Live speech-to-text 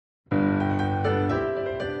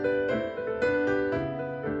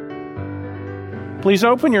Please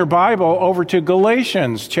open your Bible over to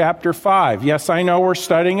Galatians chapter 5. Yes, I know we're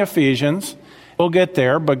studying Ephesians. We'll get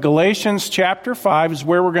there, but Galatians chapter 5 is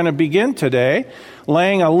where we're going to begin today,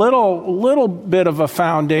 laying a little bit of a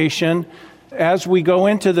foundation as we go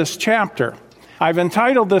into this chapter. I've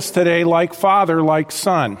entitled this today, Like Father, Like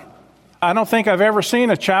Son. I don't think I've ever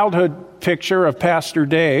seen a childhood picture of Pastor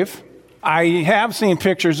Dave. I have seen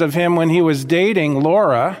pictures of him when he was dating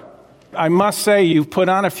Laura. I must say you've put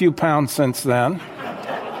on a few pounds since then.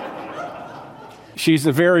 She's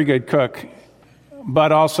a very good cook,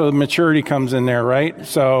 but also maturity comes in there, right?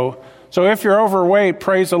 So if you're overweight,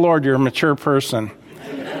 praise the Lord, you're a mature person.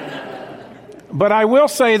 But I will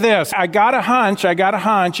say this, I got a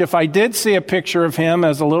hunch, if I did see a picture of him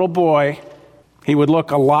as a little boy, he would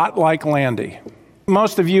look a lot like Landy.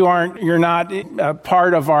 Most of you you're not a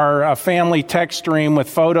part of our family text stream with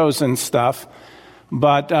photos and stuff,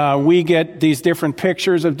 but we get these different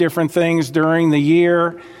pictures of different things during the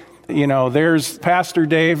year. You know, there's Pastor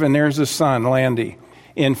Dave and there's his son, Landy,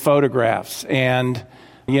 in photographs. And,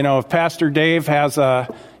 you know, if Pastor Dave has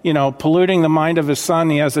polluting the mind of his son,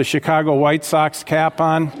 he has a Chicago White Sox cap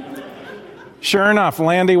on. Sure enough,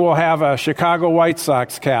 Landy will have a Chicago White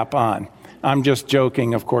Sox cap on. I'm just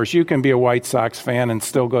joking, of course. You can be a White Sox fan and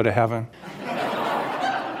still go to heaven.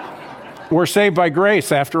 We're saved by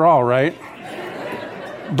grace, after all, right?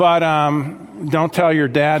 But don't tell your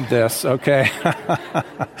dad this, okay?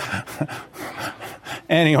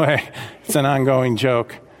 Anyway, it's an ongoing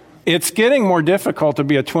joke. It's getting more difficult to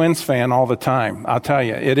be a Twins fan all the time. I'll tell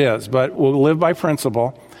you, it is. But we'll live by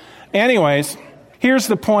principle. Anyways, here's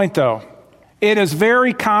the point, though. It is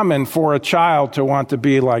very common for a child to want to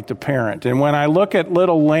be like the parent. And when I look at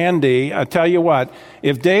little Landy, I tell you what,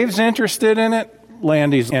 if Dave's interested in it,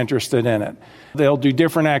 Landy's interested in it. They'll do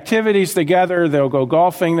different activities together. They'll go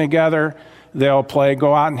golfing together. They'll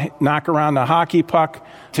go out and knock around the hockey puck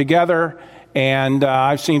together. And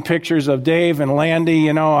I've seen pictures of Dave and Landy,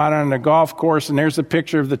 out on the golf course, and there's a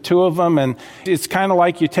picture of the two of them. And it's kind of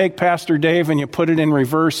like you take Pastor Dave and you put it in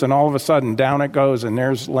reverse, and all of a sudden down it goes, and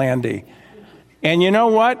there's Landy. And you know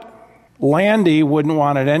what? Landy wouldn't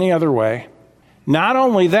want it any other way. Not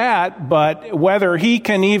only that, but whether he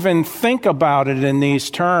can even think about it in these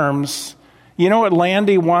terms, you know what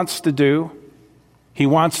Landy wants to do? He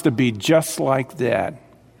wants to be just like Dad.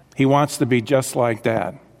 He wants to be just like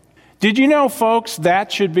Dad. Did you know, folks,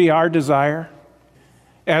 that should be our desire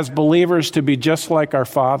as believers, to be just like our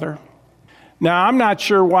Father? Now, I'm not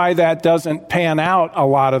sure why that doesn't pan out a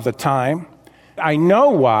lot of the time. I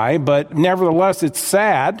know why, but nevertheless, it's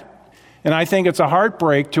sad. And I think it's a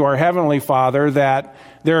heartbreak to our Heavenly Father that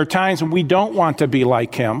there are times when we don't want to be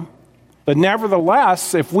like Him. But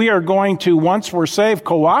nevertheless, if we are going to, once we're saved,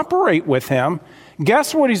 cooperate with Him,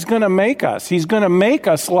 guess what He's going to make us? He's going to make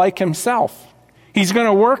us like Himself. He's going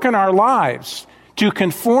to work in our lives to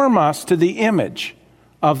conform us to the image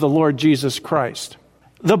of the Lord Jesus Christ.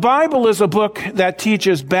 The Bible is a book that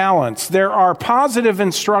teaches balance. There are positive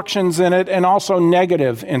instructions in it and also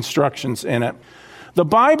negative instructions in it. The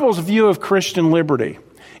Bible's view of Christian liberty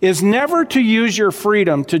is never to use your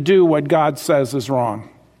freedom to do what God says is wrong.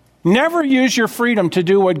 Never use your freedom to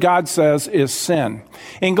do what God says is sin.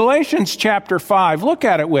 In Galatians chapter 5, look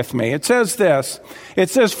at it with me. It says this.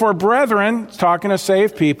 It says, "For brethren," talking to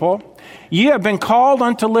saved people, "ye have been called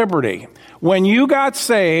unto liberty. When you got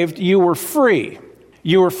saved, you were free.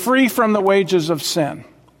 You were free from the wages of sin.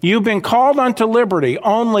 You've been called unto liberty.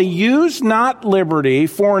 Only use not liberty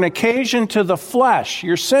for an occasion to the flesh,"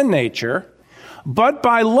 your sin nature, "but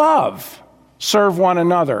by love serve one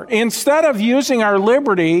another." Instead of using our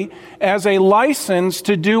liberty as a license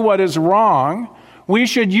to do what is wrong, we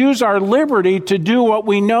should use our liberty to do what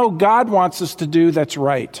we know God wants us to do that's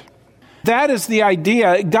right. That is the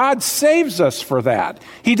idea. God saves us for that.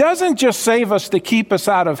 He doesn't just save us to keep us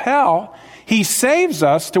out of hell. He saves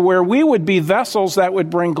us to where we would be vessels that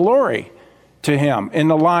would bring glory to Him in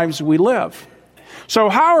the lives we live. So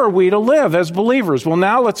how are we to live as believers? Well,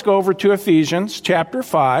 now let's go over to Ephesians chapter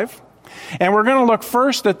 5, and we're going to look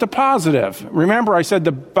first at the positive. Remember, I said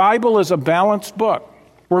the Bible is a balanced book.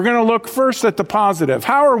 We're going to look first at the positive.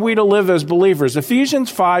 How are we to live as believers? Ephesians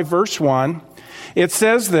 5, verse 1, it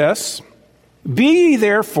says this, "Be ye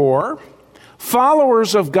therefore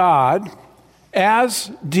followers of God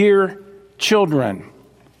as dear children."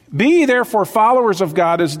 Be ye therefore followers of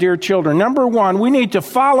God as dear children. Number one, we need to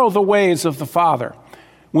follow the ways of the Father.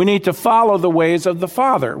 We need to follow the ways of the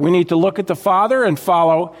Father. We need to look at the Father and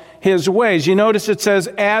follow his ways. You notice it says,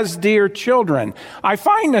 as dear children. I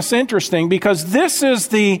find this interesting because this is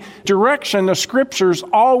the direction the scriptures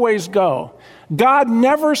always go. God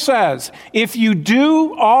never says, if you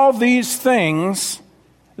do all these things,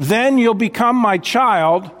 then you'll become my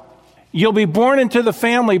child. You'll be born into the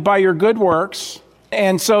family by your good works.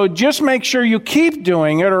 And so just make sure you keep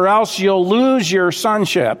doing it or else you'll lose your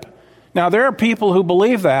sonship. Now, there are people who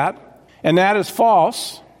believe that, and that is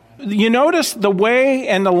false. You notice the way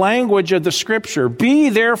and the language of the scripture. Be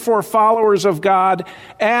therefore followers of God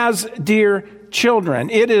as dear children.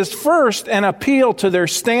 It is first an appeal to their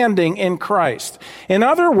standing in Christ. In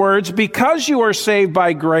other words, because you are saved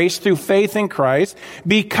by grace through faith in Christ,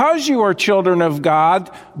 because you are children of God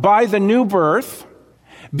by the new birth,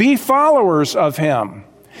 be followers of him.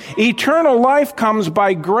 Eternal life comes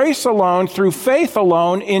by grace alone, through faith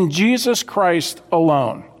alone, in Jesus Christ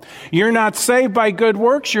alone. You're not saved by good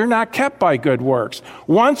works. You're not kept by good works.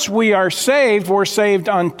 Once we are saved, we're saved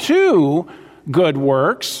unto good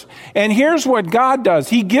works. And here's what God does.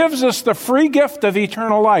 He gives us the free gift of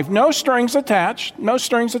eternal life. No strings attached. No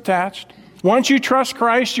strings attached. Once you trust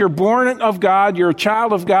Christ, you're born of God, you're a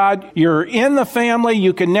child of God, you're in the family,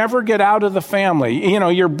 you can never get out of the family. You know,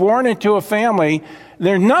 you're born into a family.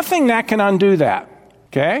 There's nothing that can undo that,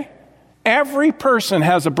 okay? Every person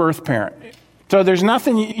has a birth parent. So there's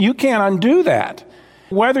nothing, you can't undo that.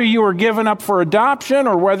 Whether you were given up for adoption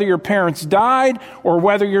or whether your parents died or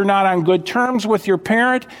whether you're not on good terms with your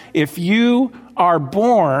parent, if you are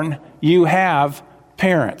born, you have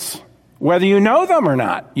parents. Whether you know them or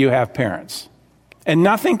not, you have parents. And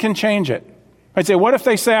nothing can change it. I'd say, what if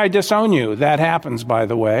they say I disown you? That happens, by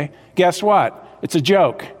the way. Guess what? It's a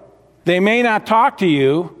joke. They may not talk to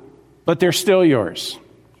you, but they're still yours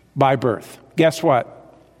by birth. Guess what?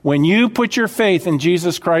 When you put your faith in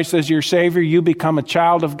Jesus Christ as your Savior, you become a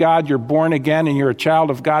child of God, you're born again, and you're a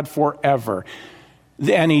child of God forever.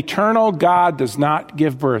 An eternal God does not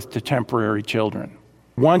give birth to temporary children.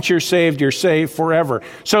 Once you're saved forever.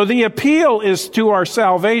 So the appeal is to our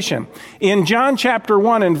salvation. In John chapter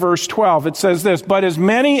 1 and verse 12, it says this, but as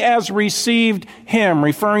many as received him,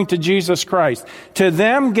 referring to Jesus Christ, to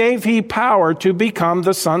them gave he power to become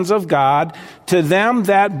the sons of God, to them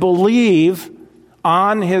that believe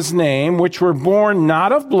on his name, which were born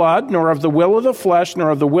not of blood, nor of the will of the flesh,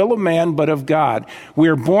 nor of the will of man, but of God. We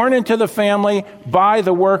are born into the family by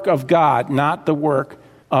the work of God, not the work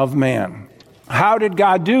of man. How did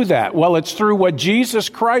God do that? Well, it's through what Jesus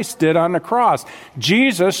Christ did on the cross.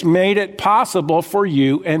 Jesus made it possible for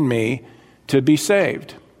you and me to be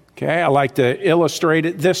saved. Okay, I like to illustrate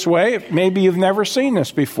it this way. Maybe you've never seen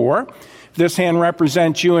this before. This hand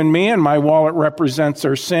represents you and me, and my wallet represents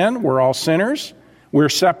our sin. We're all sinners. We're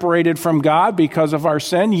separated from God because of our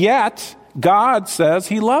sin, yet God says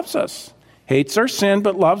he loves us. Hates our sin,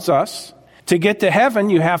 but loves us. To get to heaven,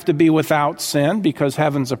 you have to be without sin because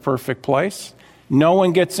heaven's a perfect place. No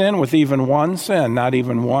one gets in with even one sin, not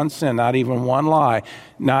even one sin, not even one lie.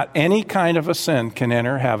 Not any kind of a sin can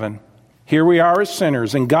enter heaven. Here we are as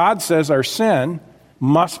sinners, and God says our sin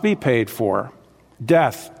must be paid for.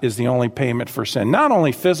 Death is the only payment for sin. Not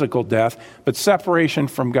only physical death, but separation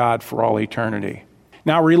from God for all eternity.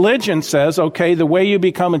 Now, religion says, okay, the way you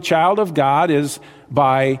become a child of God is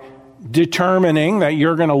by determining that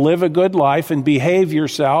you're going to live a good life and behave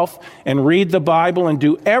yourself and read the Bible and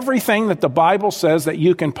do everything that the Bible says that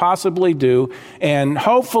you can possibly do. And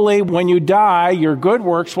hopefully when you die, your good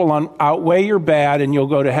works will outweigh your bad and you'll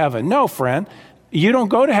go to heaven. No, friend, you don't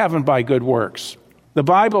go to heaven by good works. The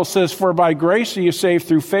Bible says, for by grace are you saved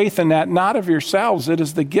through faith, and that not of yourselves. It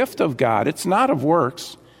is the gift of God. It's not of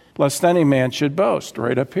works, lest any man should boast.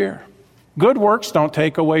 Right up here. Good works don't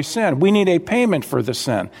take away sin. We need a payment for the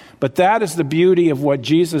sin. But that is the beauty of what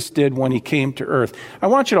Jesus did when he came to earth. I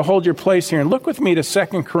want you to hold your place here and look with me to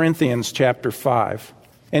 2 Corinthians chapter 5.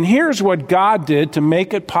 And here's what God did to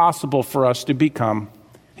make it possible for us to become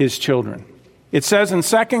his children. It says in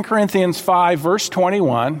 2 Corinthians 5, verse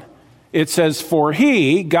 21, it says, for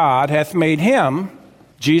he, God, hath made him,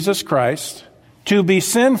 Jesus Christ, to be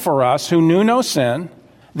sin for us who knew no sin,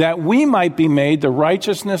 that we might be made the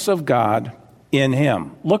righteousness of God in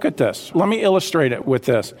him. Look at this. Let me illustrate it with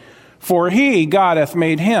this. For he, God, hath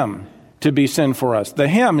made him to be sin for us. The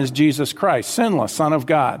him is Jesus Christ, sinless, Son of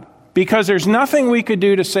God. Because there's nothing we could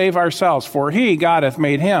do to save ourselves. For he, God, hath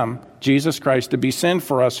made him, Jesus Christ, to be sin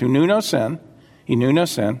for us who knew no sin. He knew no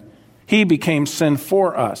sin. He became sin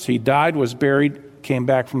for us. He died, was buried, came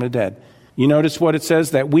back from the dead. You notice what it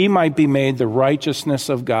says? That we might be made the righteousness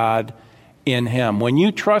of God in him. When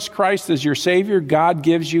you trust Christ as your Savior, God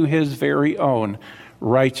gives you his very own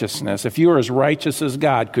righteousness. If you were as righteous as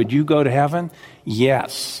God, could you go to heaven?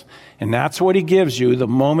 Yes. And that's what he gives you the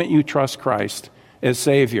moment you trust Christ as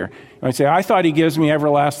Savior. You might say, I thought he gives me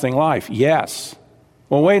everlasting life. Yes.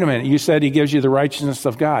 Well, wait a minute. You said he gives you the righteousness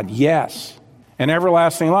of God. Yes. And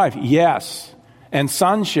everlasting life. Yes. And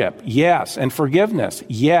sonship. Yes. And forgiveness.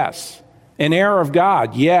 Yes. An heir of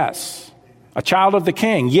God. Yes. A child of the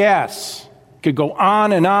King. Yes. Could go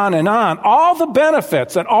on and on and on. All the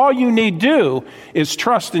benefits, and all you need do is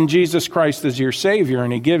trust in Jesus Christ as your Savior,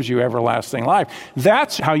 and he gives you everlasting life.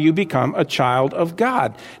 That's how you become a child of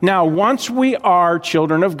God. Now, once we are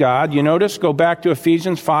children of God, you notice, go back to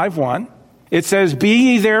Ephesians 5:1. It says, be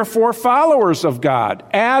ye therefore followers of God,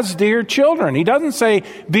 as dear children. He doesn't say,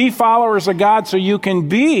 be followers of God so you can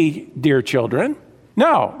be dear children.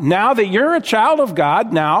 No, now that you're a child of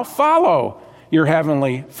God, now follow your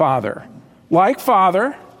heavenly Father. Like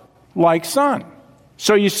Father, like Son.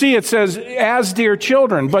 So you see, it says, as dear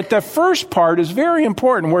children. But the first part is very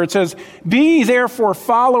important, where it says, be ye therefore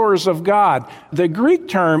followers of God. The Greek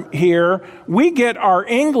term here, we get our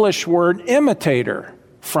English word imitator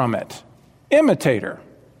from it. Imitator.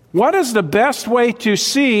 What is the best way to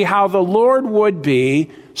see how the Lord would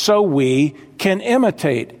be so we can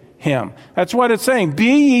imitate him? That's what it's saying.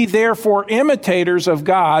 Be ye therefore imitators of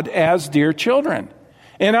God as dear children.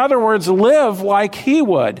 In other words, live like he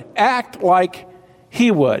would. Act like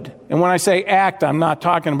he would. And when I say act, I'm not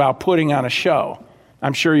talking about putting on a show.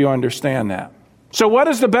 I'm sure you understand that. So what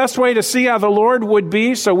is the best way to see how the Lord would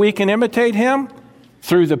be so we can imitate him?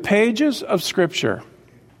 Through the pages of Scripture.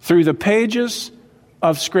 Through the pages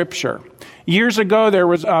of Scripture. Years ago, there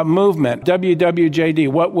was a movement, WWJD,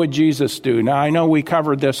 What Would Jesus Do? Now, I know we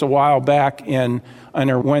covered this a while back in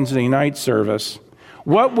our Wednesday night service.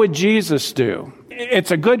 What would Jesus do?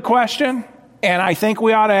 It's a good question, and I think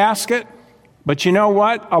we ought to ask it. But you know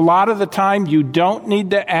what? A lot of the time, you don't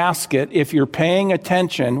need to ask it if you're paying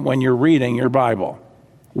attention when you're reading your Bible.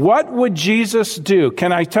 What would Jesus do?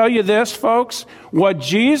 Can I tell you this, folks? What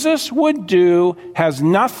Jesus would do has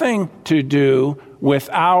nothing to do with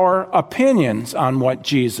our opinions on what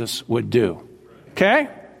Jesus would do. Okay?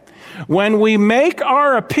 When we make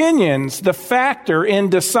our opinions the factor in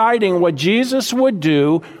deciding what Jesus would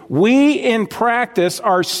do, we in practice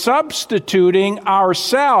are substituting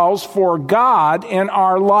ourselves for God in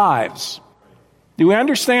our lives. Do we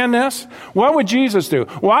understand this? What would Jesus do?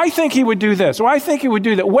 Well, I think he would do this. Well, I think he would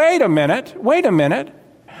do that. Wait a minute.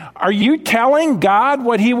 Are you telling God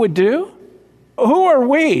what he would do? Who are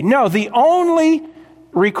we? No, the only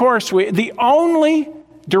the only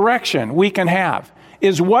direction we can have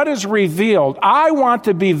is what is revealed. I want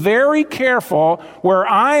to be very careful where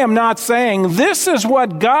I am not saying this is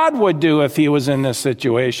what God would do if he was in this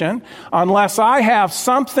situation, unless I have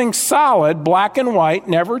something solid, black and white,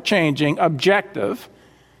 never changing, objective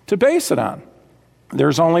to base it on.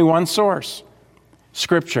 There's only one source,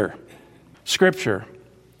 Scripture. Scripture.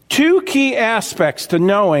 Two key aspects to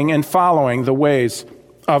knowing and following the ways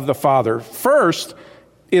of the Father. First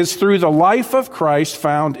is through the life of Christ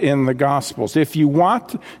found in the Gospels. If you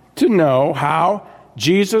want to know how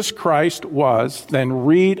Jesus Christ was, then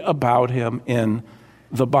read about him in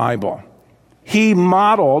the Bible. He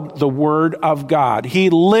modeled the Word of God. He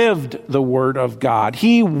lived the Word of God.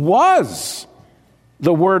 He was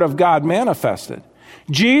the Word of God manifested.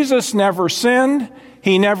 Jesus never sinned.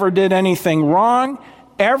 He never did anything wrong.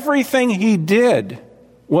 Everything he did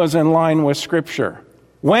was in line with Scripture.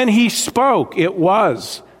 When he spoke, it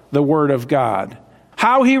was the Word of God.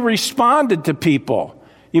 How he responded to people.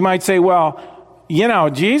 You might say, well,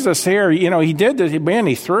 Jesus here, he did this, man,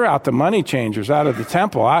 he threw out the money changers out of the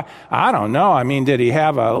temple. I don't know. I mean, did he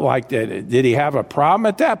have a problem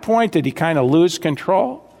at that point? Did he kind of lose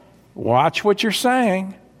control? Watch what you're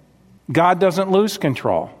saying. God doesn't lose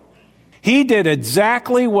control. He did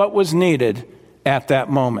exactly what was needed at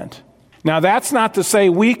that moment. Now, that's not to say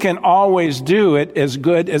we can always do it as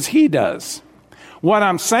good as he does. What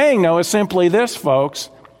I'm saying, though, is simply this,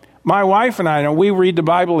 folks. My wife and I, we read the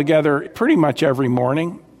Bible together pretty much every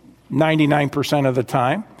morning, 99% of the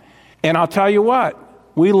time. And I'll tell you what,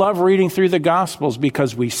 we love reading through the Gospels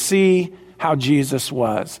because we see how Jesus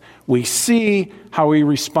was. We see how he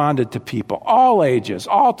responded to people, all ages,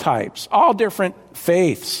 all types, all different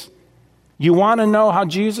faiths. You want to know how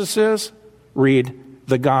Jesus is? Read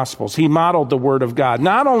the Gospels. He modeled the Word of God,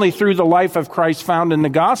 not only through the life of Christ found in the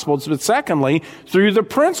Gospels, but secondly, through the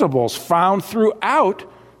principles found throughout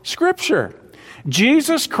Scripture.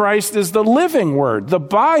 Jesus Christ is the living Word. The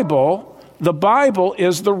Bible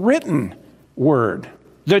is the written Word.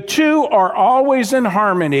 The two are always in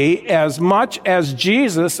harmony as much as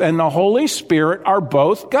Jesus and the Holy Spirit are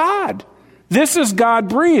both God. This is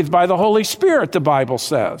God-breathed by the Holy Spirit, the Bible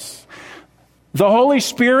says. The Holy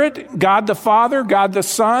Spirit, God the Father, God the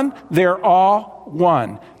Son, they're all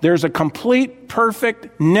one. There's a complete,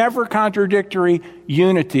 perfect, never contradictory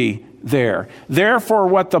unity there. Therefore,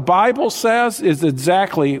 what the Bible says is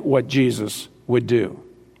exactly what Jesus would do.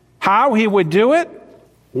 How he would do it?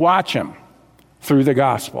 Watch him through the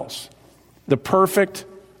Gospels. The perfect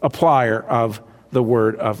applier of the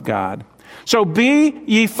Word of God. So be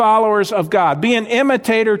ye followers of God. Be an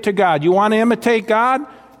imitator to God. You want to imitate God?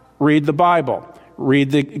 Read the Bible.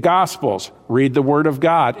 Read the Gospels. Read the Word of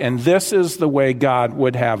God. And this is the way God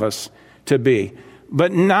would have us to be.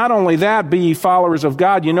 But not only that, be ye followers of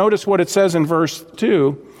God. You notice what it says in verse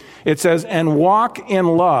 2. It says, and walk in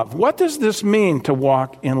love. What does this mean to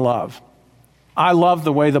walk in love? I love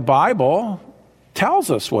the way the Bible tells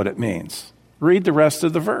us what it means. Read the rest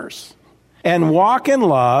of the verse. And walk in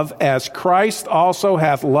love as Christ also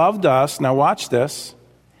hath loved us. Now watch this.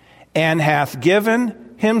 And hath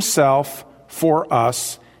given himself for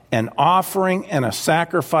us an offering and a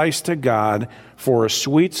sacrifice to God for a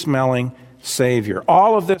sweet-smelling Savior.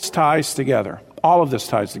 All of this ties together. All of this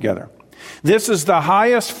ties together. This is the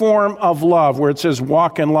highest form of love where it says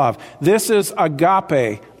walk in love. This is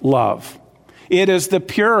agape love. It is the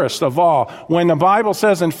purest of all. When the Bible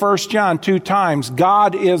says in 1 John 2 times,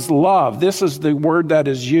 God is love, this is the word that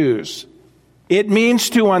is used. It means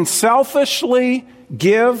to unselfishly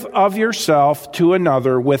give of yourself to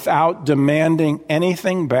another without demanding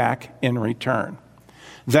anything back in return.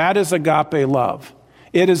 That is agape love.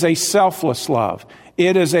 It is a selfless love.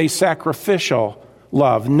 It is a sacrificial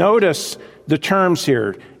love. Notice the terms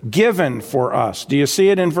here. Given for us. Do you see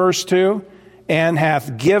it in verse 2? And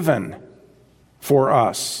hath given for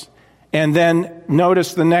us. And then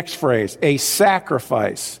notice the next phrase. A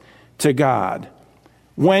sacrifice to God.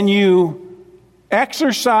 When you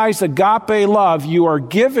exercise agape love, you are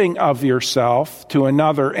giving of yourself to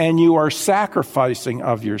another and you are sacrificing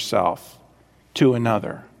of yourself to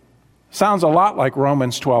another. Sounds a lot like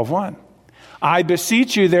Romans 12:1. I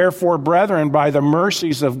beseech you, therefore, brethren, by the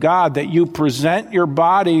mercies of God, that you present your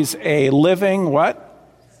bodies a living, what?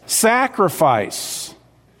 Sacrifice,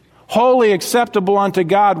 wholly acceptable unto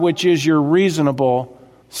God, which is your reasonable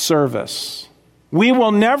service. We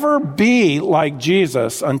will never be like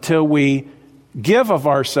Jesus until we give of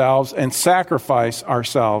ourselves and sacrifice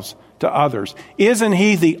ourselves to others. Isn't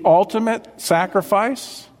he the ultimate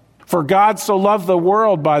sacrifice? For God so loved the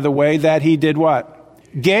world, by the way, that he did what?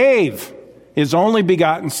 Gave his only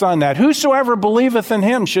begotten Son, that whosoever believeth in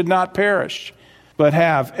him should not perish, but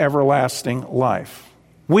have everlasting life.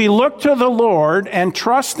 We look to the Lord and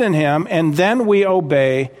trust in him, and then we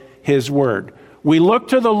obey his word. We look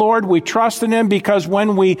to the Lord, we trust in him, because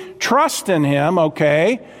when we trust in him,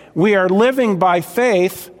 we are living by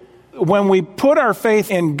faith. When we put our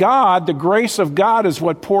faith in God, the grace of God is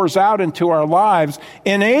what pours out into our lives,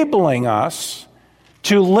 enabling us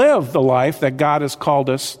to live the life that God has called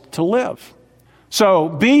us to live. So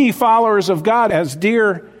be ye followers of God as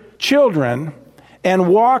dear children, and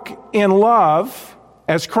walk in love,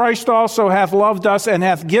 as Christ also hath loved us and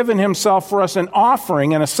hath given himself for us an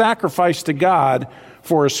offering and a sacrifice to God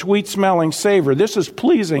for a sweet-smelling savor. This is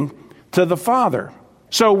pleasing to the Father.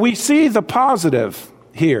 So we see the positive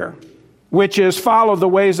here, which is follow the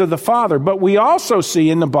ways of the Father. But we also see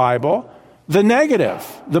in the Bible the negative,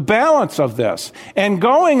 the balance of this. And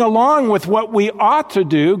going along with what we ought to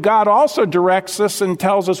do, God also directs us and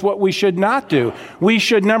tells us what we should not do. We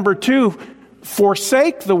should, number 2,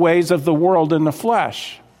 forsake the ways of the world and the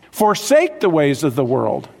flesh. Forsake the ways of the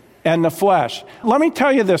world and the flesh. Let me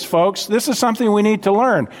tell you this, folks. This is something we need to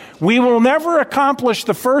learn. We will never accomplish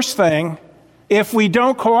the first thing if we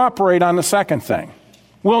don't cooperate on the second thing.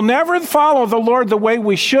 We'll never follow the Lord the way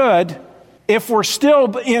we should if we're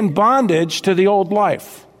still in bondage to the old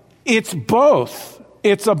life. It's both.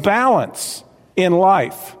 It's a balance in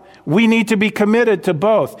life. We need to be committed to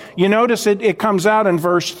both. You notice it comes out in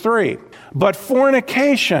verse 3. But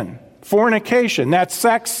fornication, that's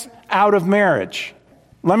sex out of marriage.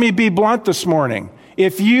 Let me be blunt this morning.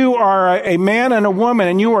 If you are a man and a woman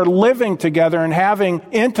and you are living together and having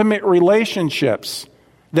intimate relationships,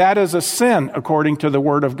 that is a sin according to the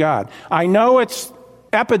Word of God. I know it's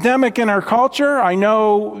epidemic in our culture. I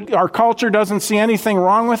know our culture doesn't see anything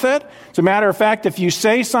wrong with it. As a matter of fact, if you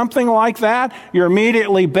say something like that, you're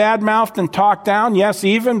immediately bad-mouthed and talked down, yes,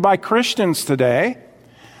 even by Christians today.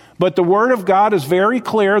 But the Word of God is very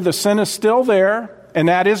clear. The sin is still there, and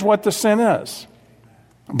that is what the sin is.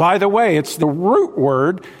 By the way, it's the root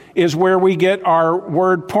word is where we get our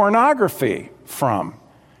word pornography from.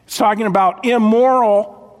 It's talking about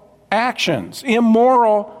immoral actions,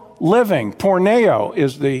 immoral living. Porneo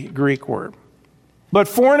is the Greek word. But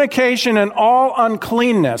fornication and all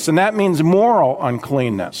uncleanness, and that means moral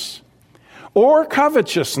uncleanness, or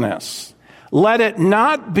covetousness, let it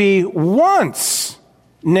not be once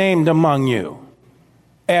named among you,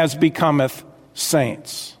 as becometh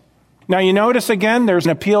saints. Now you notice again, there's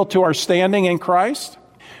an appeal to our standing in Christ.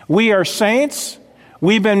 We are saints.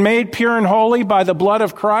 We've been made pure and holy by the blood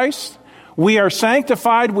of Christ. We are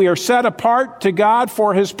sanctified. We are set apart to God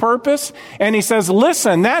for his purpose. And he says,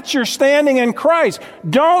 listen, that's your standing in Christ.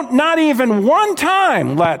 Don't not even one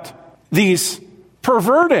time let these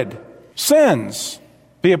perverted sins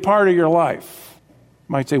be a part of your life.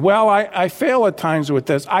 You might say, well, I fail at times with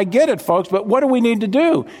this. I get it, folks, but what do we need to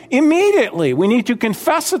do? Immediately, we need to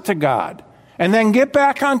confess it to God and then get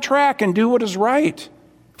back on track and do what is right.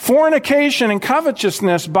 Fornication and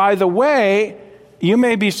covetousness, by the way, you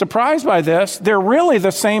may be surprised by this, they're really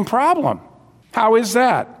the same problem. How is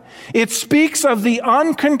that? It speaks of the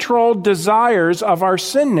uncontrolled desires of our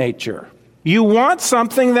sin nature. You want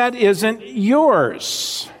something that isn't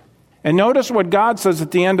yours. And notice what God says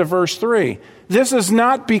at the end of verse 3. This is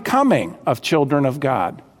not becoming of children of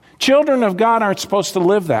God. Children of God aren't supposed to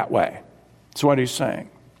live that way. That's what he's saying.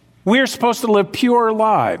 We're supposed to live pure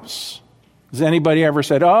lives. Has anybody ever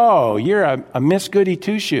said, oh, you're a Miss Goody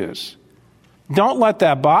Two-Shoes? Don't let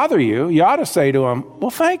that bother you. You ought to say to him, well,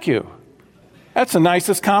 thank you. That's the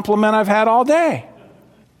nicest compliment I've had all day.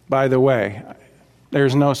 By the way,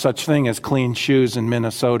 there's no such thing as clean shoes in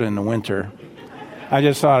Minnesota in the winter. I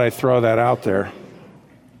just thought I'd throw that out there.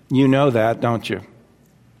 You know that, don't you?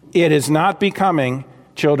 It is not becoming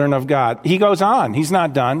children of God. He goes on. He's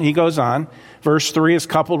not done. He goes on. Verse 3 is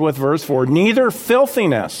coupled with verse 4. Neither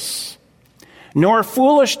filthiness, nor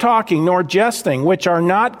foolish talking, nor jesting, which are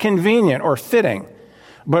not convenient or fitting,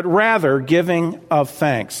 but rather giving of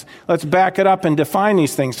thanks. Let's back it up and define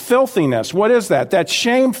these things. Filthiness, what is that? That's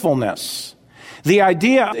shamefulness. The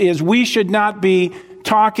idea is we should not be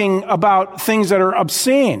talking about things that are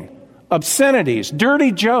obscene, obscenities,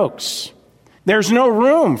 dirty jokes. There's no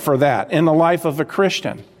room for that in the life of a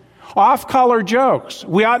Christian. Off-color jokes.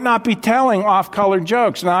 We ought not be telling off-color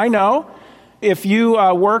jokes. Now, I know if you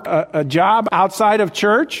work a job outside of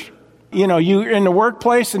church, you know, you're in the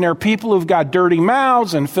workplace and there are people who've got dirty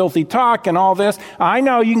mouths and filthy talk and all this. I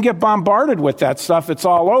know you can get bombarded with that stuff. It's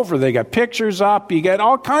all over. They got pictures up. You get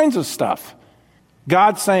all kinds of stuff.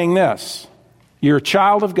 God's saying this. You're a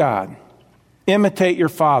child of God. Imitate your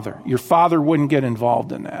father. Your father wouldn't get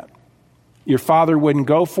involved in that. Your father wouldn't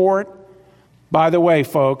go for it. By the way,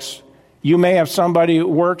 folks, you may have somebody who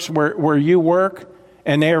works where you work,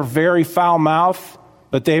 and they're very foul-mouthed,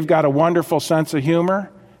 but they've got a wonderful sense of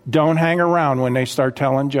humor. Don't hang around when they start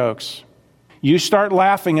telling jokes. You start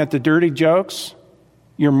laughing at the dirty jokes,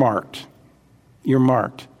 you're marked. You're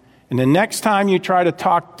marked. And the next time you try to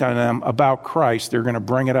talk to them about Christ, they're going to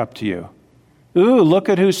bring it up to you. Ooh, look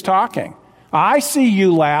at who's talking. I see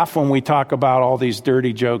you laugh when we talk about all these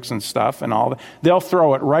dirty jokes and stuff and all that. They'll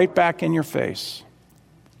throw it right back in your face.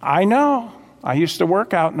 I know. I used to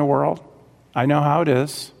work out in the world. I know how it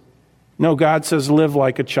is. No, God says, live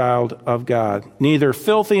like a child of God. Neither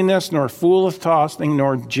filthiness, nor foolish talking,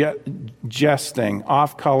 nor jesting,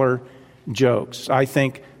 off-color jokes. I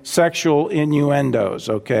think sexual innuendos,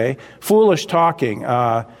 okay? Foolish talking,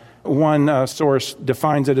 one source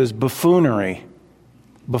defines it as buffoonery.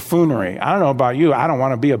 Buffoonery. I don't know about you. I don't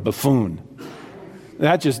want to be a buffoon.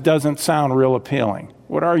 That just doesn't sound real appealing.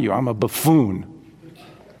 What are you? I'm a buffoon.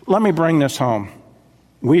 Let me bring this home.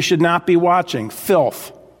 We should not be watching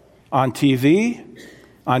filth on TV,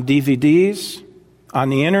 on DVDs, on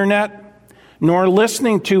the internet, nor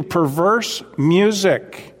listening to perverse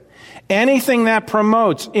music. Anything that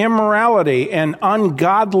promotes immorality and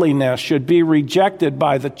ungodliness should be rejected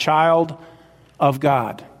by the child of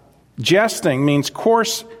God. Jesting means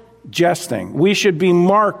coarse jesting. We should be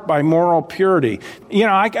marked by moral purity. You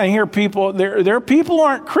know, I hear people, there are people who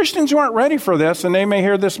aren't, Christians who aren't ready for this, and they may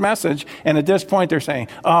hear this message, and at this point they're saying,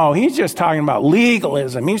 oh, he's just talking about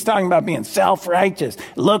legalism. He's talking about being self-righteous,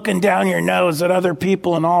 looking down your nose at other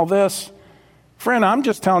people and all this. Friend, I'm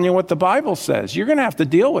just telling you what the Bible says. You're going to have to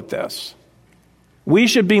deal with this. We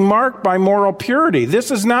should be marked by moral purity.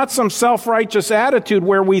 This is not some self-righteous attitude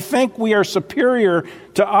where we think we are superior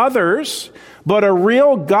to others, but a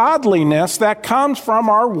real godliness that comes from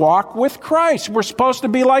our walk with Christ. We're supposed to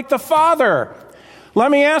be like the Father.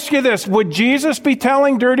 Let me ask you this. Would Jesus be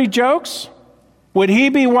telling dirty jokes? Would he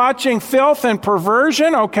be watching filth and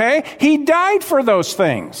perversion? Okay. He died for those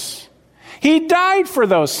things. He died for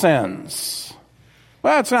those sins.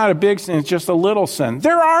 Well, it's not a big sin, it's just a little sin.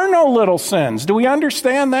 There are no little sins. Do we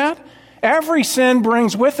understand that? Every sin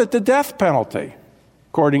brings with it the death penalty,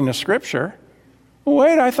 according to Scripture.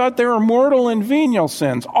 Wait, I thought they were mortal and venial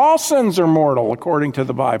sins. All sins are mortal, according to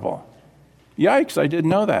the Bible. Yikes, I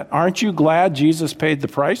didn't know that. Aren't you glad Jesus paid the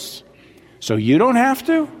price so you don't have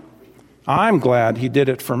to? I'm glad he did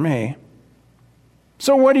it for me.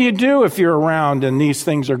 So what do you do if you're around and these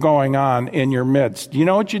things are going on in your midst? You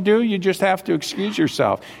know what you do? You just have to excuse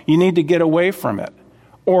yourself. You need to get away from it.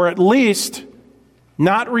 Or at least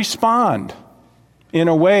not respond in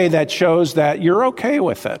a way that shows that you're okay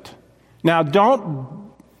with it. Now,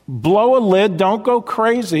 don't blow a lid. Don't go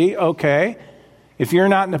crazy, okay? If you're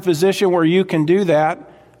not in a position where you can do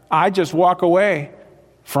that, I just walk away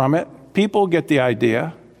from it. People get the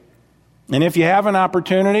idea. And if you have an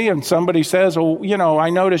opportunity and somebody says, oh, you know,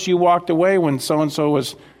 I noticed you walked away when so-and-so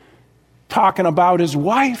was talking about his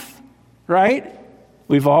wife, right?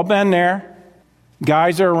 We've all been there.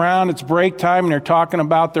 Guys are around, it's break time, and they're talking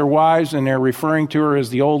about their wives, and they're referring to her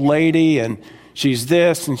as the old lady, and she's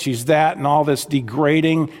this and she's that, and all this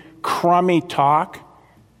degrading, crummy talk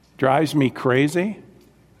drives me crazy.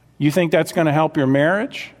 You think that's going to help your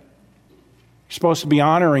marriage? You're supposed to be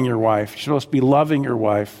honoring your wife. You're supposed to be loving your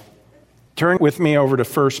wife. Turn with me over to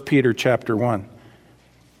 1 Peter chapter 1.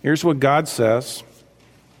 Here's what God says.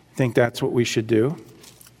 I think that's what we should do.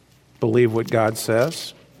 Believe what God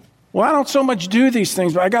says. Well, I don't so much do these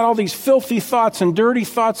things, but I got all these filthy thoughts and dirty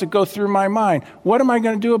thoughts that go through my mind. What am I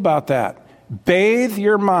going to do about that? Bathe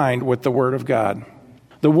your mind with the Word of God.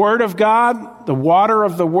 The Word of God, the water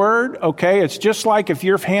of the Word, okay, it's just like if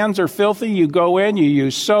your hands are filthy, you go in, you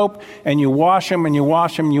use soap, and you wash them, and you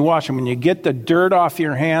wash them, and you wash them, and you get the dirt off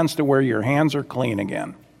your hands to where your hands are clean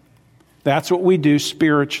again. That's what we do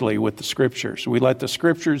spiritually with the Scriptures. We let the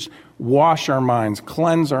Scriptures wash our minds,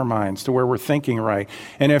 cleanse our minds to where we're thinking right.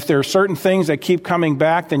 And if there are certain things that keep coming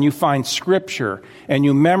back, then you find Scripture and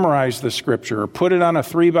you memorize the Scripture or put it on a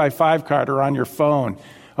 3x5 card or on your phone.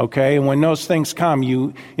 Okay, and when those things come,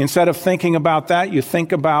 you, instead of thinking about that, you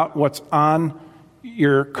think about what's on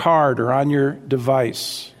your card or on your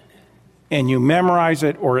device. And you memorize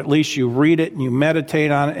it, or at least you read it and you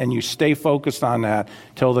meditate on it and you stay focused on that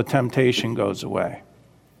till the temptation goes away.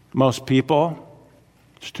 Most people,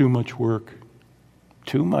 it's too much work.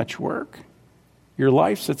 Too much work. Your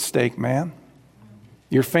life's at stake, man.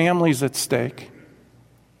 Your family's at stake.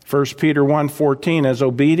 1 Peter 1:14, as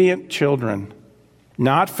obedient children,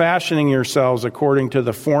 not fashioning yourselves according to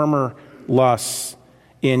the former lusts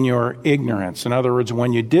in your ignorance. In other words,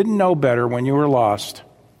 when you didn't know better, when you were lost,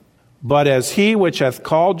 but as he which hath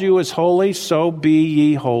called you is holy, so be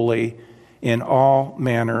ye holy in all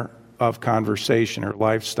manner of conversation or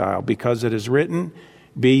lifestyle. Because it is written,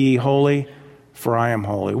 be ye holy, for I am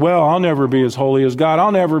holy. Well, I'll never be as holy as God.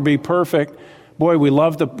 I'll never be perfect. Boy, we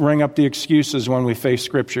love to bring up the excuses when we face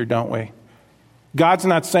Scripture, don't we? God's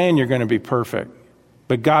not saying you're going to be perfect.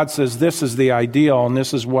 But God says this is the ideal and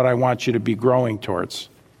this is what I want you to be growing towards.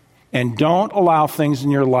 And don't allow things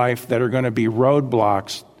in your life that are going to be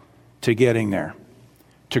roadblocks to getting there,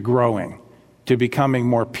 to growing, to becoming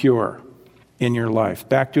more pure in your life.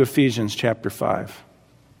 Back to Ephesians chapter 5,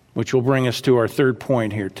 which will bring us to our third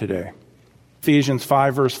point here today. Ephesians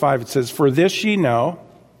 5, verse 5, it says, for this ye know.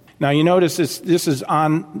 Now you notice this is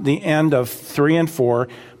on the end of 3 and 4.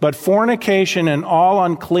 But fornication and all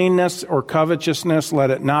uncleanness or covetousness,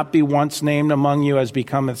 let it not be once named among you as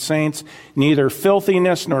becometh saints, neither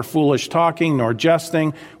filthiness, nor foolish talking, nor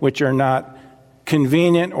jesting, which are not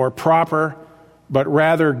convenient or proper, but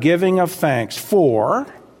rather giving of thanks. For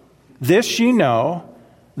this ye know,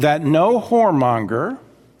 that no whoremonger,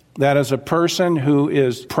 that is a person who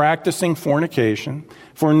is practicing fornication,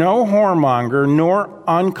 for no whoremonger, nor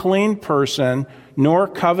unclean person, nor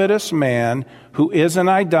covetous man, who is an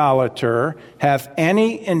idolater, hath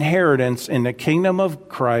any inheritance in the kingdom of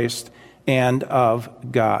Christ and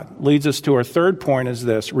of God. Leads us to our third point is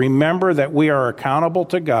this. Remember that we are accountable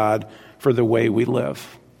to God for the way we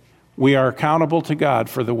live. We are accountable to God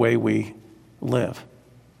for the way we live.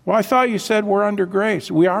 Well, I thought you said we're under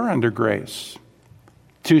grace. We are under grace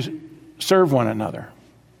to serve one another,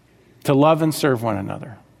 to love and serve one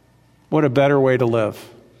another. What a better way to live.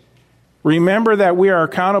 Remember that we are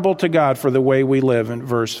accountable to God for the way we live in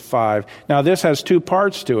verse 5. Now, this has two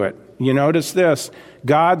parts to it. You notice this.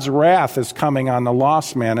 God's wrath is coming on the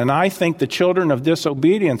lost man. And I think the children of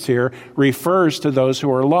disobedience here refers to those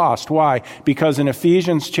who are lost. Why? Because in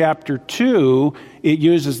Ephesians chapter 2, it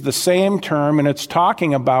uses the same term, and it's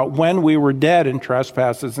talking about when we were dead in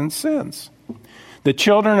trespasses and sins. The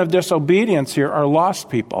children of disobedience here are lost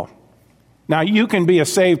people. Now, you can be a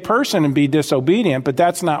saved person and be disobedient, but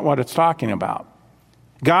that's not what it's talking about.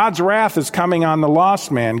 God's wrath is coming on the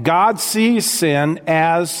lost man. God sees sin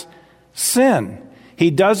as sin.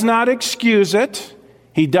 He does not excuse it.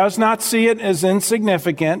 He does not see it as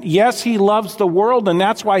insignificant. Yes, he loves the world, and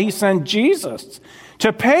that's why he sent Jesus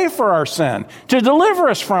to pay for our sin, to deliver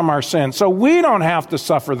us from our sin, so we don't have to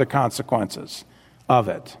suffer the consequences of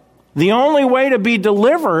it. The only way to be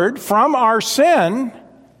delivered from our sin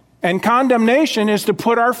and condemnation is to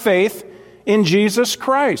put our faith in Jesus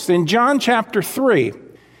Christ. In John chapter 3,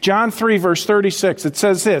 John 3, verse 36, it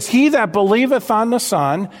says this, "He that believeth on the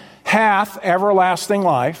Son hath everlasting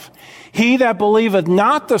life. He that believeth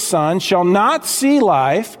not the Son shall not see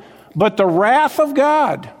life, but the wrath of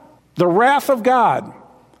God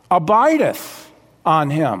abideth on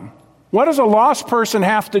him." What does a lost person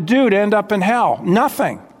have to do to end up in hell?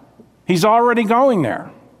 Nothing. He's already going there.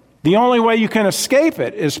 The only way you can escape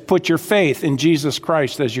it is put your faith in Jesus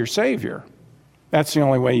Christ as your Savior. That's the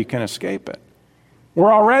only way you can escape it.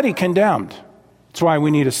 We're already condemned. That's why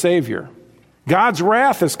we need a Savior. God's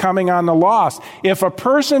wrath is coming on the lost. If a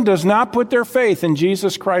person does not put their faith in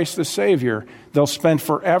Jesus Christ as Savior, they'll spend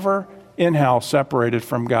forever in hell separated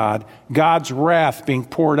from God. God's wrath being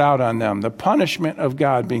poured out on them. The punishment of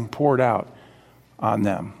God being poured out on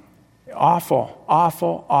them. Awful,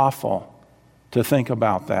 awful, awful to think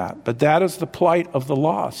about that. But that is the plight of the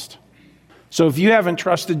lost. So if you haven't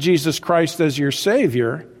trusted Jesus Christ as your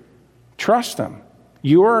Savior, trust Him.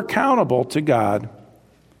 You are accountable to God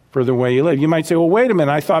for the way you live. You might say, well, wait a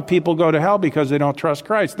minute, I thought people go to hell because they don't trust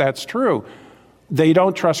Christ. That's true. They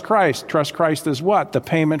don't trust Christ. Trust Christ as what? The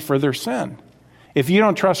payment for their sin. If you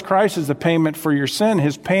don't trust Christ as the payment for your sin,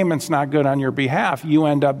 His payment's not good on your behalf. You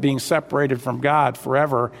end up being separated from God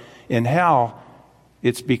forever in hell.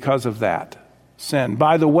 It's because of that sin.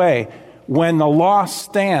 By the way, when the lost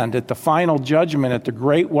stand at the final judgment, at the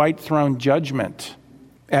great white throne judgment,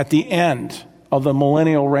 at the end of the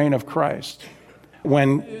millennial reign of Christ,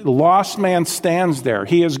 when the lost man stands there,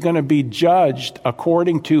 he is going to be judged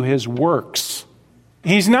according to his works.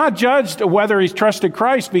 He's not judged whether he's trusted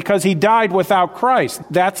Christ because he died without Christ.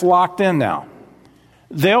 That's locked in now.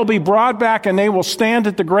 They'll be brought back and they will stand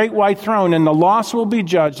at the great white throne, and the lost will be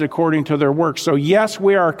judged according to their works. So yes,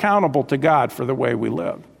 we are accountable to God for the way we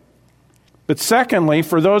live. But secondly,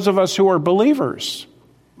 for those of us who are believers,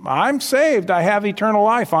 I'm saved. I have eternal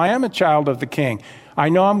life. I am a child of the King. I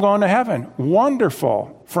know I'm going to heaven.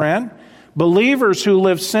 Wonderful, friend. Believers who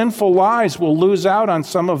live sinful lives will lose out on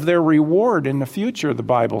some of their reward in the future, the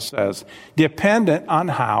Bible says, dependent on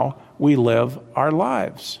how we live our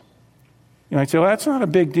lives. You might say, well, that's not a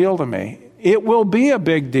big deal to me. It will be a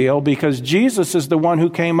big deal because Jesus is the one who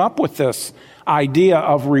came up with this idea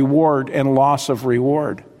of reward and loss of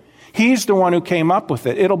reward. He's the one who came up with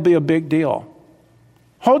it. It'll be a big deal.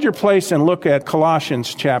 Hold your place and look at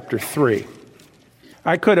Colossians chapter 3.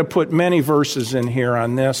 I could have put many verses in here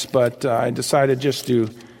on this, but I decided just to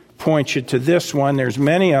point you to this one. There's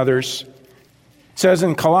many others. It says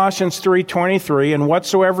in Colossians 3:23, "And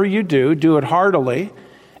whatsoever you do, do it heartily,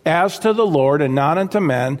 as to the Lord and not unto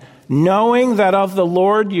men, knowing that of the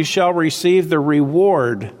Lord you shall receive the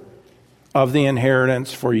reward of the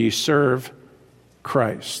inheritance, for ye serve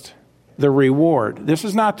Christ." The reward. This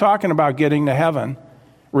is not talking about getting to heaven.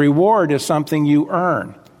 Reward is something you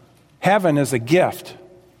earn. Heaven is a gift.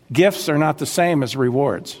 Gifts are not the same as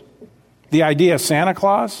rewards. The idea of Santa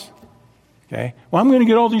Claus, okay, well, I'm going to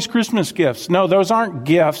get all these Christmas gifts. No, those aren't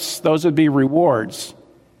gifts. Those would be rewards.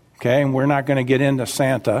 Okay, and we're not going to get into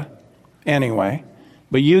Santa anyway.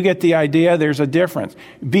 But you get the idea, there's a difference.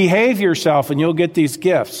 Behave yourself and you'll get these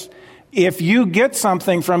gifts. If you get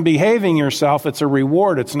something from behaving yourself, it's a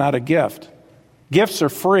reward, it's not a gift. Gifts are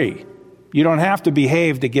free. You don't have to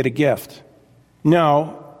behave to get a gift.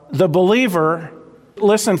 No, the believer,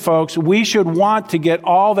 listen folks, we should want to get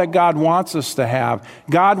all that God wants us to have.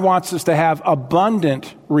 God wants us to have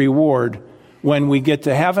abundant reward when we get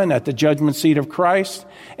to heaven at the judgment seat of Christ.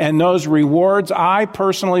 And those rewards, I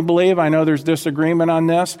personally believe, I know there's disagreement on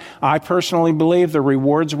this, I personally believe the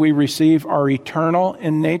rewards we receive are eternal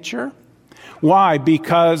in nature. Why?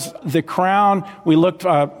 Because the crown, we looked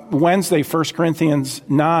Wednesday, 1 Corinthians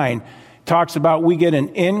 9, talks about we get an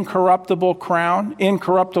incorruptible crown.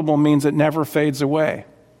 Incorruptible means it never fades away.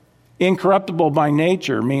 Incorruptible by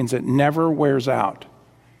nature means it never wears out.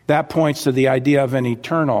 That points to the idea of an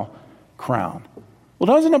eternal crown. Well,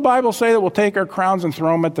 doesn't the Bible say that we'll take our crowns and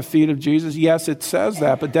throw them at the feet of Jesus? Yes, it says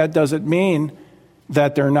that, but that doesn't mean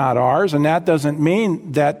that they're not ours, and that doesn't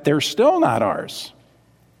mean that they're still not ours.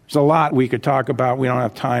 There's a lot we could talk about. We don't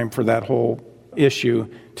have time for that whole issue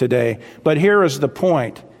today. But here is the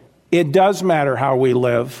point. It does matter how we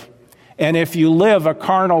live, And if you live a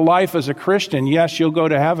carnal life as a Christian, yes, you'll go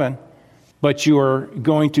to heaven, but you are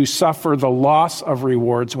going to suffer the loss of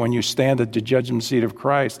rewards when you stand at the judgment seat of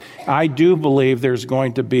Christ. I do believe there's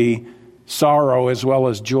going to be sorrow as well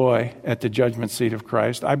as joy at the judgment seat of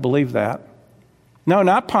Christ. I believe that. No,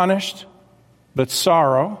 not punished, but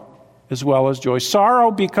sorrow as well as joy.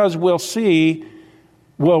 Sorrow because we'll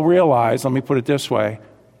realize, let me put it this way,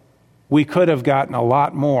 we could have gotten a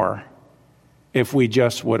lot more if we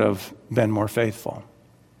just would have been more faithful.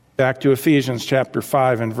 Back to Ephesians chapter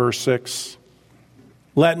 5 and verse 6.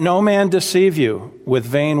 Let no man deceive you with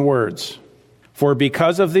vain words, for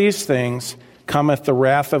because of these things cometh the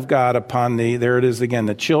wrath of God upon thee. There it is again,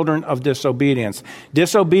 the children of disobedience.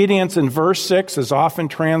 Disobedience in verse 6 is often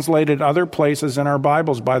translated other places in our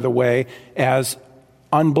Bibles, by the way, as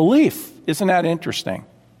unbelief. Isn't that interesting?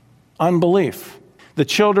 Unbelief. The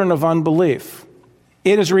children of unbelief.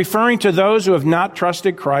 It is referring to those who have not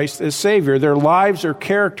trusted Christ as Savior. Their lives are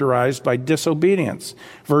characterized by disobedience.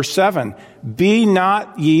 Verse 7, be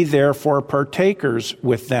not ye therefore partakers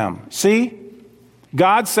with them. See?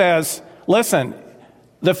 God says, listen,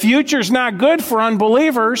 the future's not good for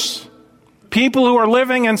unbelievers. People who are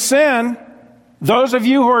living in sin, those of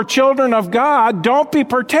you who are children of God, don't be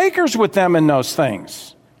partakers with them in those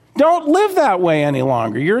things. Don't live that way any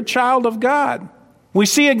longer. You're a child of God. We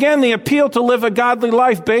see again the appeal to live a godly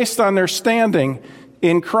life based on their standing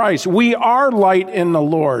in Christ. We are light in the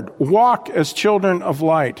Lord. Walk as children of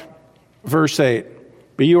light. Verse 8.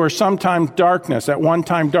 But you are sometime darkness, at one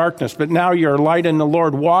time darkness, but now you are light in the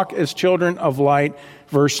Lord. Walk as children of light.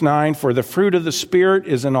 Verse 9. For the fruit of the Spirit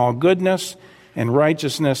is in all goodness and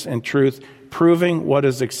righteousness and truth, proving what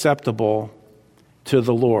is acceptable to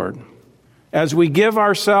the Lord. As we give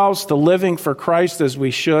ourselves to living for Christ as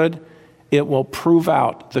we should, it will prove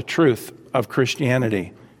out the truth of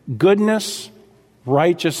Christianity. Goodness,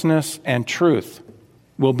 righteousness, and truth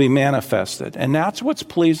will be manifested. And that's what's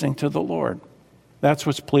pleasing to the Lord. That's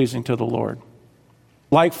what's pleasing to the Lord.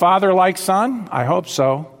 Like father, like son? I hope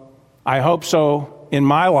so. I hope so in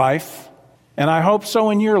my life, and I hope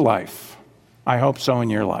so in your life. I hope so in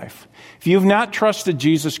your life. If you've not trusted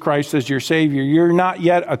Jesus Christ as your Savior, you're not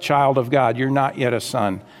yet a child of God. You're not yet a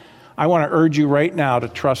son. I want to urge you right now to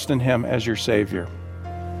trust in Him as your Savior.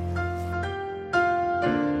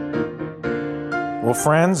 Well,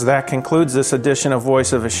 friends, that concludes this edition of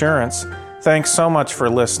Voice of Assurance. Thanks so much for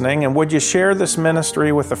listening, and would you share this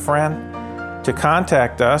ministry with a friend? To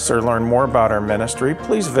contact us or learn more about our ministry,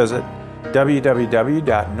 please visit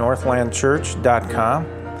www.northlandchurch.com.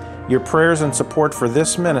 Your prayers and support for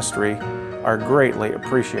this ministry are greatly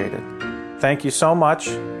appreciated. Thank you so much,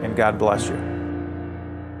 and God bless you.